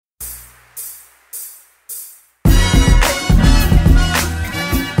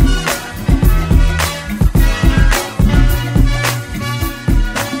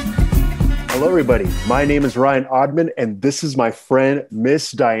Hello, everybody. My name is Ryan Odman, and this is my friend,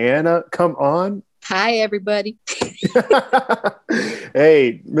 Miss Diana. Come on. Hi, everybody.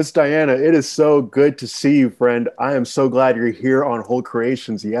 Hey, Miss Diana, it is so good to see you, friend. I am so glad you're here on Whole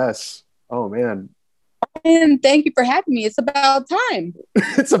Creations. Yes. Oh, man. And thank you for having me. It's about time.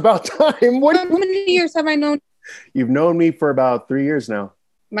 It's about time. How many years have I known? You've known me for about 3 years now.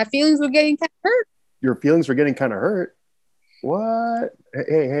 My feelings were getting kind of hurt. Your feelings were getting kind of hurt. What?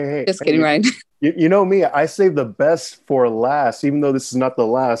 Hey. Just kidding, Ryan. You know me, I save the best for last, even though this is not the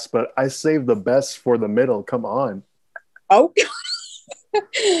last, but I save the best for the middle. Come on. Oh,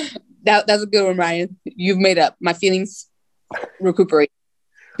 that's a good one, Ryan. You've made up. My feelings recuperate.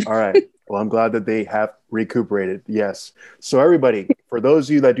 All right. Well, I'm glad that they have recuperated. Yes. So everybody, for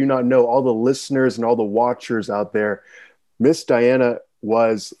those of you that do not know, all the listeners and all the watchers out there, Miss Diana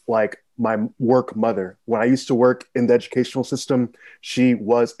was like my work mother. When I used to work in the educational system, she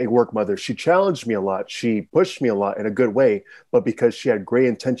was a work mother. She challenged me a lot. She pushed me a lot in a good way, but because she had great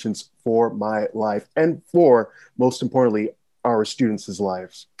intentions for my life and for, most importantly, our students'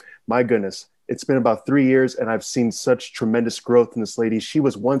 lives. My goodness, it's been about 3 years and I've seen such tremendous growth in this lady. She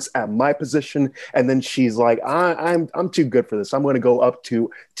was once at my position and then she's like, I'm too good for this. I'm going to go up to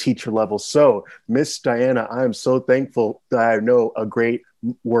teacher level. So Miss Diana, I am so thankful that I know a great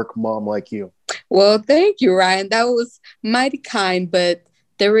work mom like you. Well, thank you, Ryan. That was mighty kind, but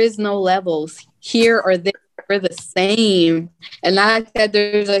there is no levels here or there. We're the same. And not that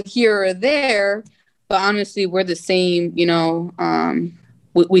there's a here or there, but honestly, we're the same,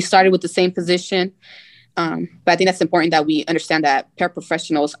 we started with the same position. But I think that's important that we understand that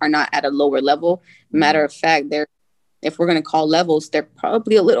paraprofessionals are not at a lower level. Matter of fact, if we're going to call levels, they're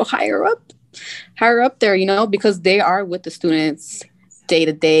probably a little higher up there, because they are with the students day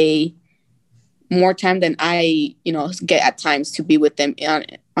to day, more time than I, get at times to be with them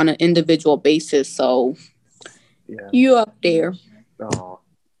on an individual basis. So you up there. Oh,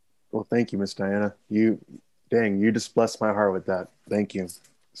 well, thank you, Miss Diana. You just blessed my heart with that. Thank you.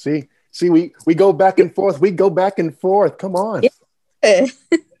 See, we go back and forth. We go back and forth. Come on. Yeah.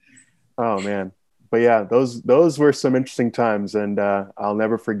 Oh man. But yeah, those were some interesting times and I'll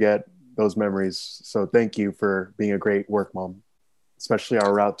never forget those memories. So thank you for being a great work mom, especially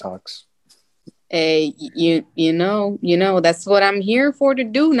our route talks. Hey, you know, that's what I'm here for to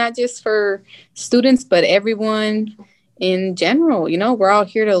do, not just for students, but everyone in general. We're all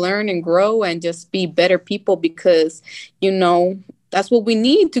here to learn and grow and just be better people because, that's what we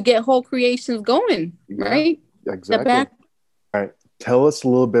need to get Whole Creations going, right? Exactly. All right. Tell us a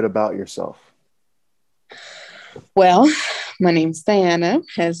little bit about yourself. Well, my name's Diana.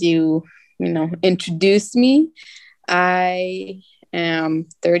 As you introduced me, I am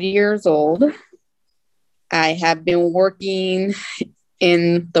 30 years old. I have been working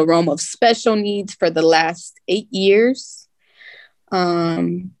in the realm of special needs for the last 8 years.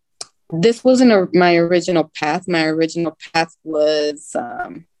 This wasn't my original path. My original path was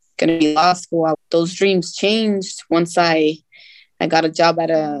going to be law school. Those dreams changed once I got a job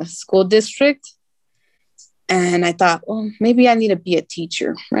at a school district. And I thought, well, maybe I need to be a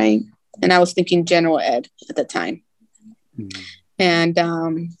teacher, right? And I was thinking general ed at the time. Mm-hmm. And,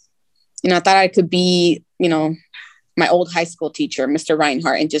 I thought I could be, my old high school teacher, Mr.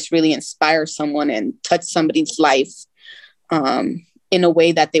 Reinhardt, and just really inspire someone and touch somebody's life in a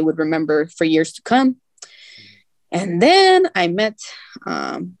way that they would remember for years to come. And then I met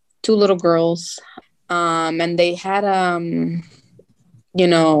 2 little girls and they had,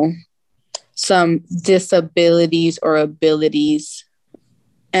 some disabilities or abilities.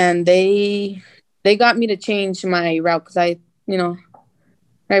 And they got me to change my route because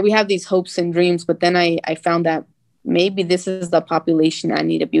right, we have these hopes and dreams, but then I found that maybe this is the population I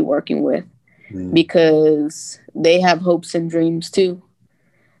need to be working with because they have hopes and dreams too.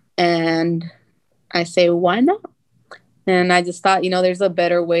 And I say, why not? And I just thought, there's a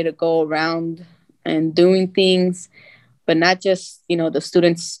better way to go around and doing things, but not just, the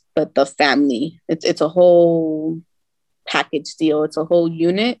students, but the family. It's a whole package deal. It's a whole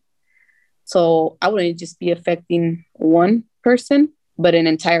unit. So I wouldn't just be affecting one person, but an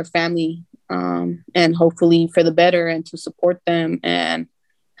entire family, and hopefully for the better and to support them and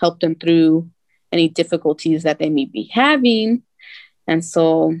help them through any difficulties that they may be having. And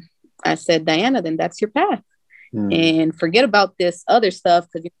so I said, Diana, then that's your path. And forget about this other stuff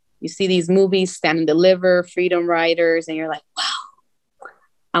because you see these movies, Stand and Deliver, Freedom Riders, and you're like, wow,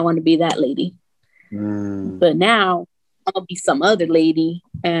 I want to be that lady. But now I'm going to be some other lady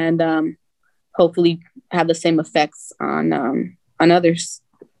and hopefully have the same effects on others.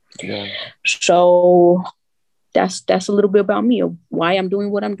 Yeah. So that's a little bit about me, of why I'm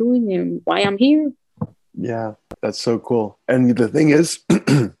doing what I'm doing and why I'm here. Yeah, that's so cool. And the thing is,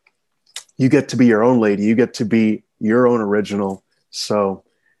 you get to be your own lady. You get to be your own original. So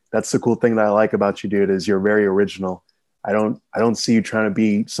that's the cool thing that I like about you, dude, is you're very original. I don't see you trying to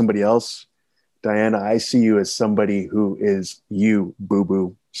be somebody else, Diana. I see you as somebody who is you, boo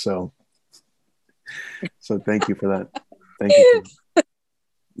boo. So thank you for that. Thank you.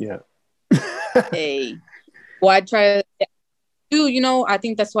 Yeah. Hey, well, I try to, I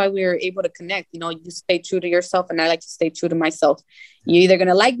think that's why we were able to connect. You stay true to yourself, and I like to stay true to myself. You're either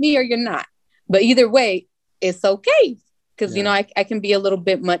gonna like me or you're not, but either way, it's okay, because I can be a little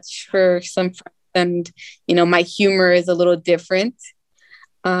bit much for some friends, and my humor is a little different,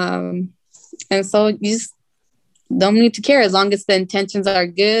 and so you just don't need to care, as long as the intentions are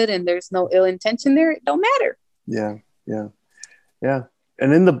good and there's no ill intention there. It don't matter. Yeah.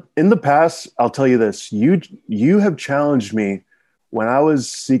 And in the past, I'll tell you this: you have challenged me when I was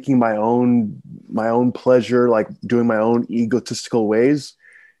seeking my own pleasure, like doing my own egotistical ways.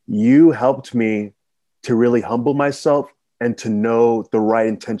 You helped me to really humble myself and to know the right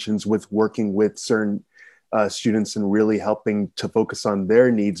intentions with working with certain students and really helping to focus on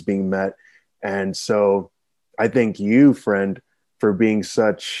their needs being met. And so I thank you, friend, for being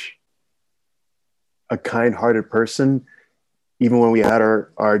such a kind-hearted person. Even when we had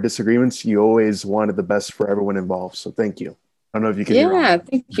our disagreements, you always wanted the best for everyone involved. So thank you. I don't know if you can hear Yeah,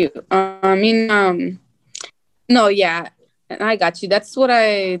 thank you. No, yeah, I got you. That's what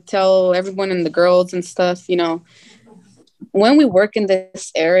I tell everyone and the girls and stuff. When we work in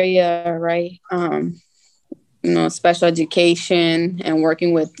this area, right? Special education and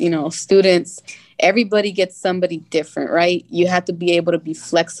working with, students, everybody gets somebody different, right? You have to be able to be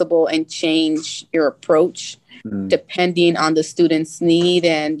flexible and change your approach depending on the student's need,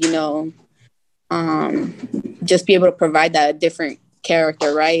 and, just be able to provide that different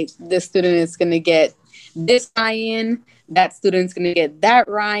character, right? This student is going to get this Ryan, that student's going to get that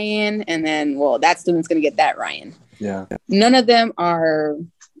Ryan, and then, well, that student's going to get that Ryan. Yeah. None of them are,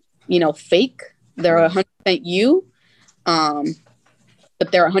 fake. They're 100% you,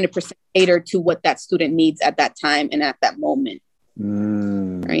 but they're 100% catered to what that student needs at that time and at that moment.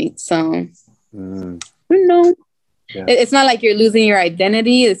 Right. So, it's not like you're losing your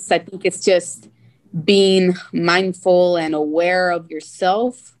identity. I think it's just being mindful and aware of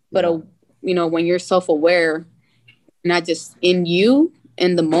yourself. But, when you're self-aware, not just in you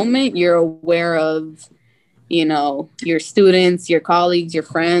in the moment, you're aware of, your students, your colleagues, your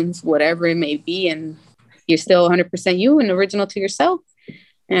friends, whatever it may be. And you're still 100% you and original to yourself.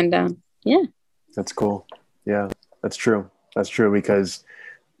 And yeah. That's cool. Yeah, that's true. That's true, because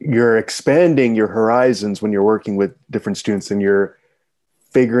you're expanding your horizons when you're working with different students and you're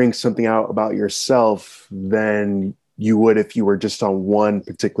figuring something out about yourself than you would if you were just on one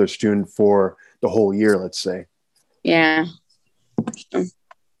particular student for the whole year, let's say. Yeah. All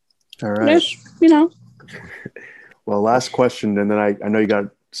right. Well, last question, and then I know you got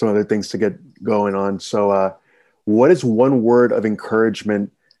some other things to get going on. So what is one word of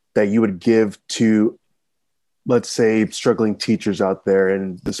encouragement that you would give to, let's say, struggling teachers out there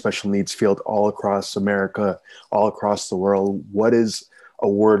in the special needs field all across America, all across the world? What is a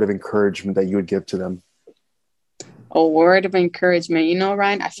word of encouragement that you would give to them? A word of encouragement.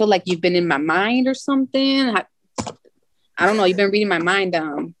 Ryan, I feel like you've been in my mind or something. I don't know. You've been reading my mind.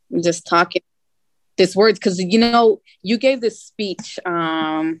 I'm just talking this words because, you gave this speech,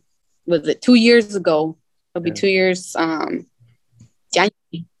 was it 2 years ago? It'll be 2 years,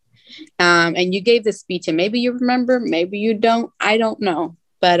 January. And you gave this speech, and maybe you remember, maybe you don't. I don't know.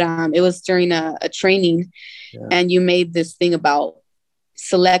 But it was during a training, and you made this thing about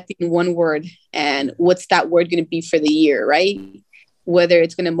selecting one word and what's that word going to be for the year, right? Whether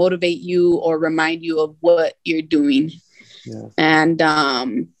it's going to motivate you or remind you of what you're doing. Yeah. And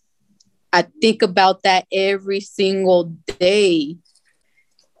I think about that every single day.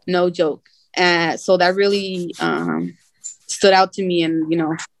 No joke. So that really stood out to me. And,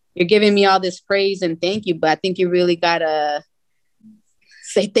 you're giving me all this praise and thank you, but I think you really got to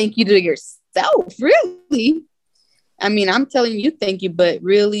say thank you to yourself, really. I mean, I'm telling you thank you, but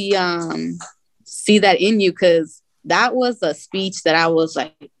really see that in you, because that was a speech that I was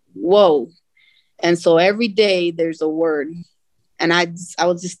like, whoa. And so every day there's a word. And I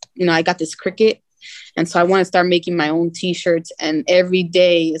was just, I got this Cricut. And so I want to start making my own t-shirts, and every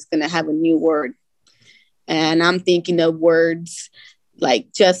day is going to have a new word. And I'm thinking of words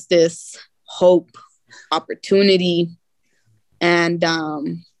like justice, hope, opportunity. And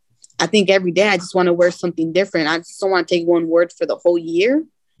I think every day I just want to wear something different. I just don't want to take one word for the whole year.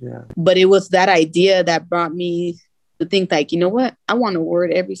 Yeah. But it was that idea that brought me to think like, you know what? I want a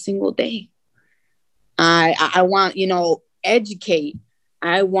word every single day. I want, educate.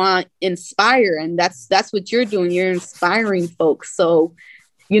 I want inspire. And that's what you're doing. You're inspiring folks. So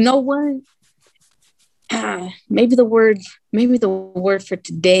you know what? Maybe the word for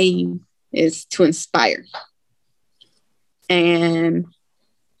today is to inspire. And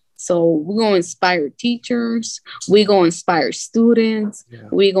so we're going to inspire teachers. We're going to inspire students. Yeah.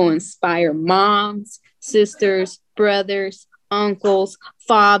 We're going to inspire moms, sisters, brothers, uncles,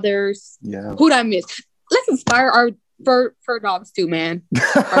 fathers. Yeah. Who'd I miss? Let's inspire our fur dogs too, man.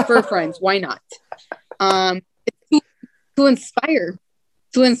 Our fur friends. Why not? To inspire.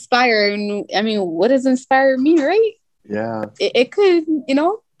 To inspire. And I mean, what does inspire mean, right? Yeah. It could,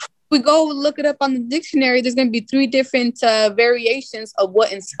 we go look it up on the dictionary, there's going to be 3 different variations of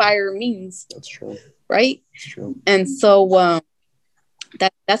what inspire means. That's true. Right? That's true. And so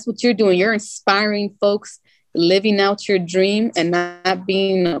that's what you're doing. You're inspiring folks, living out your dream and not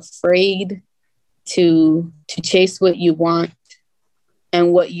being afraid to chase what you want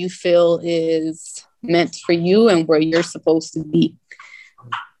and what you feel is meant for you and where you're supposed to be.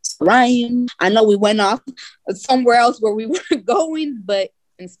 So, Ryan, I know we went off somewhere else where we were going, but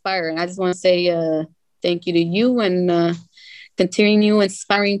inspire. And I just want to say thank you to you and continue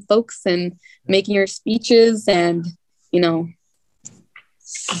inspiring folks and making your speeches and,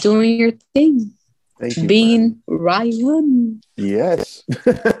 doing your thing. Thank you, being Ryan. Yes.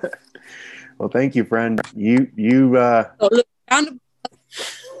 Well, thank you, friend. You look down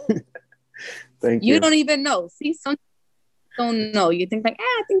thank you. You don't even know. See, some don't know. You think like,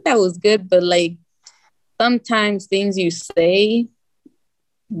 I think that was good, but like sometimes things you say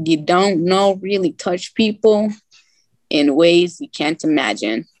you don't know really touch people in ways you can't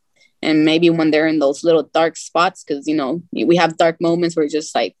imagine. And maybe when they're in those little dark spots, because, we have dark moments where it's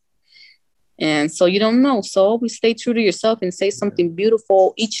just like, and so you don't know. So always stay true to yourself and say something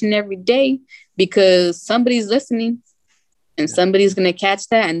beautiful each and every day, because somebody's listening and somebody's going to catch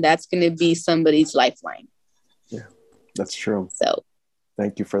that. And that's going to be somebody's lifeline. Yeah, that's true. So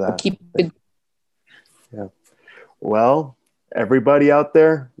thank you for that. Keep it. Yeah. Well, everybody out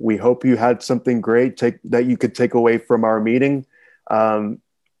there, we hope you had something great that you could take away from our meeting.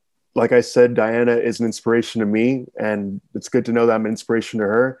 Like I said, Diana is an inspiration to me, and it's good to know that I'm an inspiration to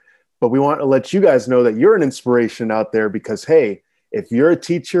her. But we want to let you guys know that you're an inspiration out there, because, hey, if you're a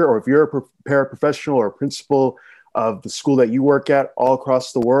teacher or if you're a paraprofessional or principal of the school that you work at all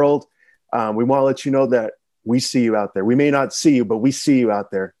across the world, we want to let you know that we see you out there. We may not see you, but we see you out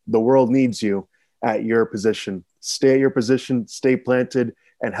there. The world needs you at your position. Stay at your position, stay planted,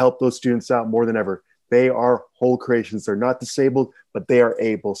 and help those students out more than ever. They are whole creations. They're not disabled, but they are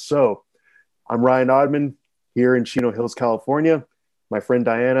able. So I'm Ryan Oddman here in Chino Hills, California. My friend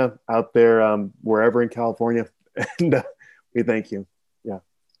Diana out there, wherever in California. And we thank you. Yeah.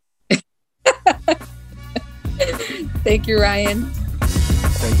 Thank you, Ryan.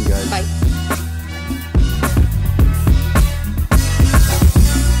 Thank you, guys. Bye.